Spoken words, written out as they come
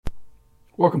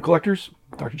Welcome, collectors.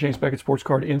 Dr. James Beckett, Sports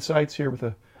Card Insights, here with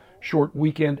a short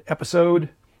weekend episode.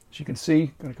 As you can see,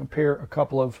 I'm going to compare a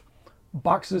couple of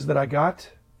boxes that I got.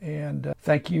 And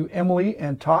thank you, Emily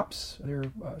and Topps. They're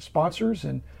sponsors,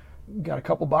 and got a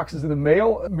couple boxes in the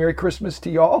mail. Merry Christmas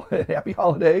to y'all. Happy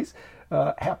holidays.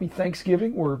 Happy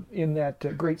Thanksgiving. We're in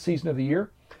that great season of the year.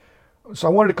 So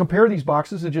I wanted to compare these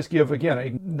boxes and just give, again,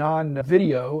 a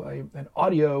non-video, an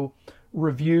audio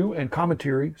review and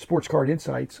commentary, Sports Card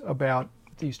Insights, about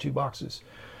these two boxes,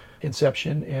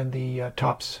 Inception and the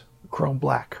Topps Chrome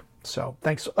Black. So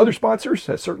thanks to other sponsors,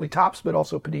 certainly Topps, but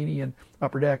also Panini and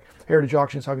Upper Deck, Heritage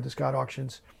Auctions, Huggins and Scott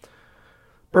Auctions,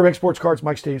 Burbank Sports Cards,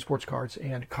 Mike Stadium Sports Cards,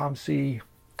 and ComC,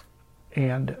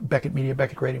 and Beckett Media,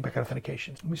 Beckett Rating, Beckett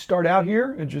Authentications. Let me start out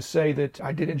here and just say that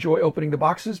I did enjoy opening the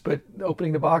boxes, but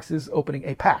opening the box is opening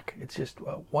a pack. It's just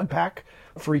one pack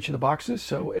for each of the boxes.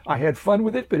 So I had fun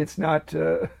with it, but it's not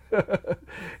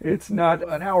it's not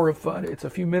an hour of fun. It's a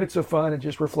few minutes of fun and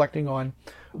just reflecting on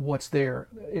what's there.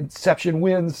 Inception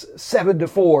wins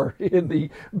 7-4 in the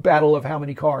battle of how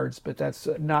many cards, but that's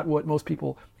not what most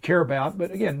people care about.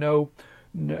 But again, no,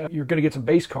 you're going to get some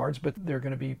base cards, but they're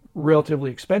going to be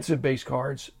relatively expensive base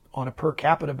cards on a per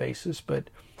capita basis. But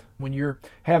when you're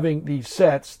having these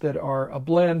sets that are a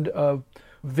blend of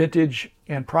vintage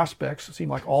and prospects, it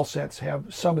seems like all sets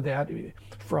have some of that,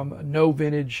 from no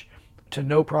vintage to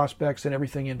no prospects and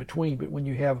everything in between. But when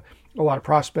you have a lot of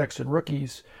prospects and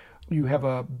rookies, you have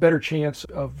a better chance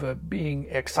of being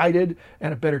excited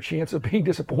and a better chance of being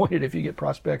disappointed if you get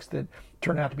prospects that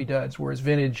turn out to be duds, whereas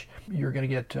vintage, you're going to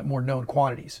get more known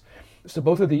quantities. So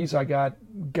both of these, I got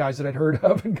guys that I'd heard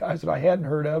of and guys that I hadn't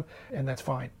heard of, and that's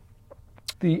fine.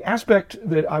 The aspect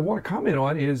that I want to comment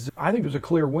on is I think there's a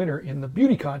clear winner in the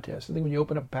beauty contest. I think when you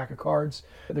open up a pack of cards,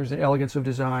 there's an elegance of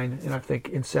design, and I think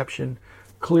Inception,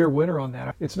 clear winner on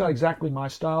that. It's not exactly my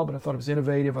style, but I thought it was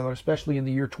innovative. I thought especially in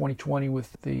the year 2020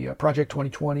 with the Project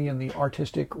 2020 and the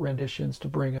artistic renditions to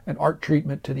bring an art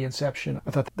treatment to the Inception.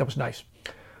 I thought that was nice.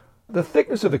 The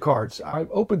thickness of the cards. I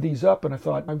opened these up and I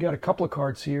thought I've got a couple of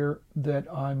cards here that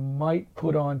I might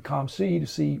put on ComC to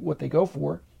see what they go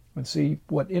for and see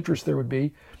what interest there would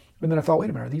be. And then I thought, wait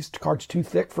a minute, are these cards too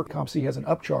thick for ComC? Has an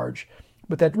upcharge.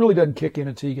 But that really doesn't kick in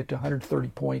until you get to 130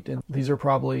 point. And these are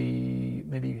probably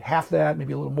maybe half that,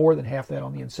 maybe a little more than half that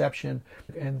on the Inception.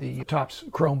 And the Topps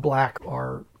Chrome Black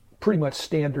are pretty much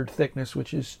standard thickness,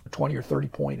 which is 20 or 30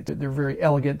 point. They're very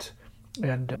elegant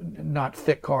and not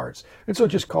thick cards. And so it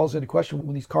just calls into question,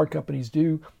 when these card companies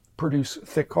do produce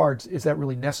thick cards, is that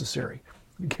really necessary?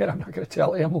 Again, I'm not going to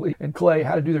tell Emily and Clay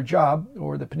how to do their job,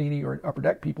 or the Panini or Upper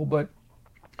Deck people, but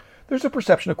there's a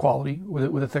perception of quality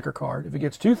with a thicker card. If it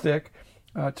gets too thick,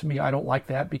 to me, I don't like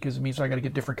that, because it means I got to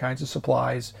get different kinds of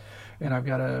supplies and I've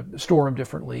got to store them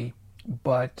differently.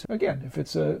 But again, if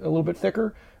it's a little bit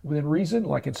thicker within reason,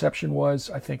 like Inception was,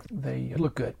 I think they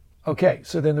look good. Okay,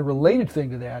 so then the related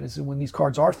thing to that is that when these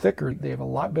cards are thicker, they have a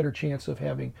lot better chance of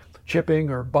having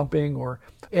chipping or bumping or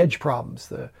edge problems,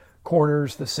 the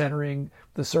corners, the centering,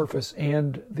 the surface,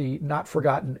 and the not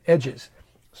forgotten edges.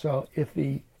 So if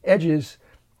the edges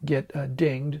get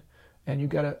dinged and you've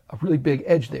got a really big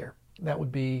edge there, that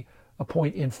would be a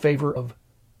point in favor of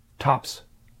Topps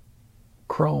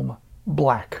Chrome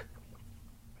Black.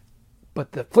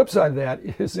 But the flip side of that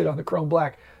is that on the Chrome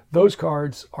Black, those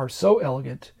cards are so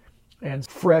elegant and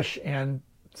fresh and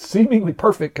seemingly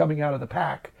perfect coming out of the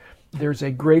pack. There's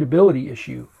a gradability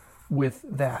issue with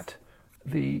that.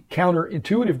 The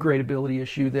counterintuitive gradability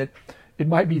issue that it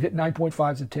might be that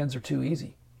 9.5s and 10s are too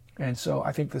easy. And so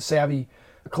I think the savvy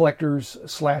collectors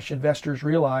 / investors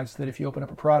realize that if you open up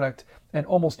a product and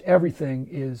almost everything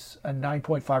is a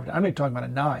 9.5, I'm not talking about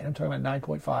a 9, I'm talking about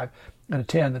 9.5 and a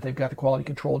 10, that they've got the quality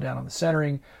control down on the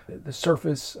centering, the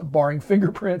surface, barring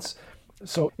fingerprints.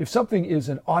 So if something is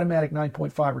an automatic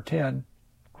 9.5 or 10,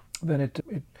 then it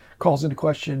calls into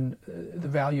question the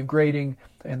value of grading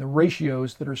and the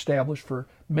ratios that are established for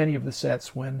many of the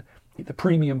sets when the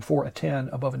premium for a 10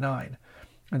 above a 9.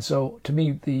 And so to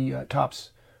me, the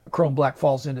Topps Chrome Black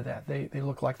falls into that. They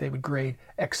look like they would grade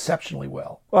exceptionally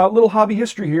well. A little hobby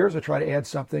history here as I try to add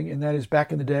something, and that is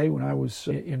back in the day when I was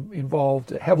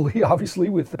involved heavily, obviously,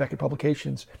 with the Beckett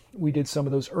Publications. We did some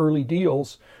of those early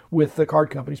deals with the card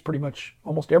companies, pretty much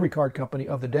almost every card company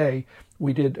of the day.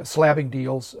 We did slabbing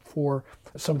deals for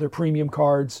some of their premium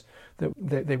cards.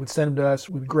 That they would send them to us,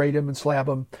 we would grade them and slab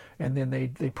them, and then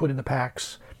they put in the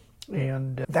packs.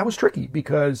 And that was tricky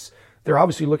because they're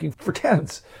obviously looking for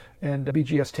 10s. And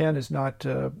BGS 10 is not,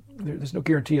 there's no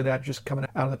guarantee of that just coming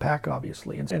out of the pack,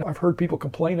 obviously. And I've heard people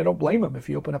complain. I don't blame them. If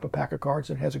you open up a pack of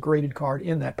cards and it has a graded card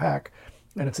in that pack,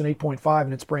 and it's an 8.5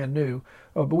 and it's brand new.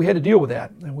 But we had to deal with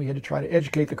that, and we had to try to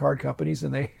educate the card companies,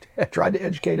 and they tried to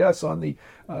educate us on the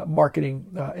marketing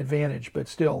advantage. But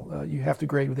still, you have to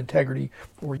grade with integrity,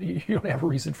 or you don't have a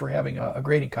reason for having a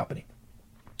grading company.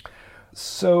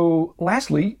 So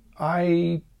lastly,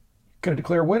 I going to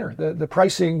declare a winner. The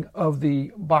pricing of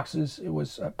the boxes, it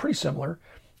was pretty similar.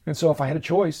 And so if I had a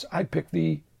choice, I'd pick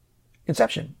the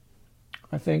Inception.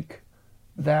 I think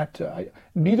that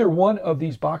neither one of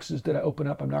these boxes that I open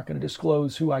up, I'm not going to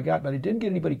disclose who I got, but I didn't get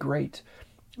anybody great.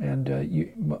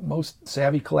 And most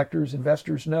savvy collectors,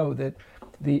 investors know that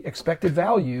the expected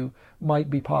value might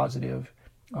be positive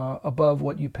above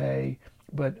what you pay.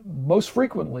 But most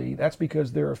frequently, that's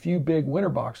because there are a few big winner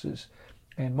boxes.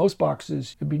 And most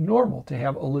boxes, it'd be normal to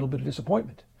have a little bit of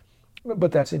disappointment.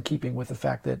 But that's in keeping with the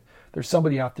fact that there's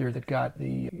somebody out there that got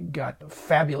a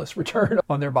fabulous return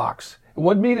on their box. It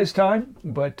wasn't me this time,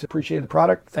 but appreciated the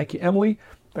product. Thank you, Emily.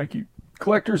 Thank you,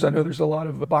 collectors. I know there's a lot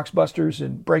of box busters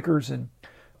and breakers and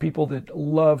people that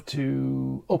love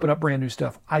to open up brand new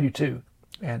stuff. I do too.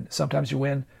 And sometimes you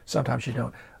win, sometimes you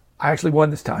don't. I actually won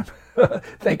this time.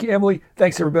 Thank you, Emily.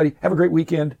 Thanks, everybody. Have a great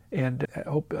weekend, and I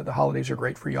hope the holidays are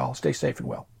great for y'all. Stay safe and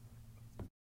well.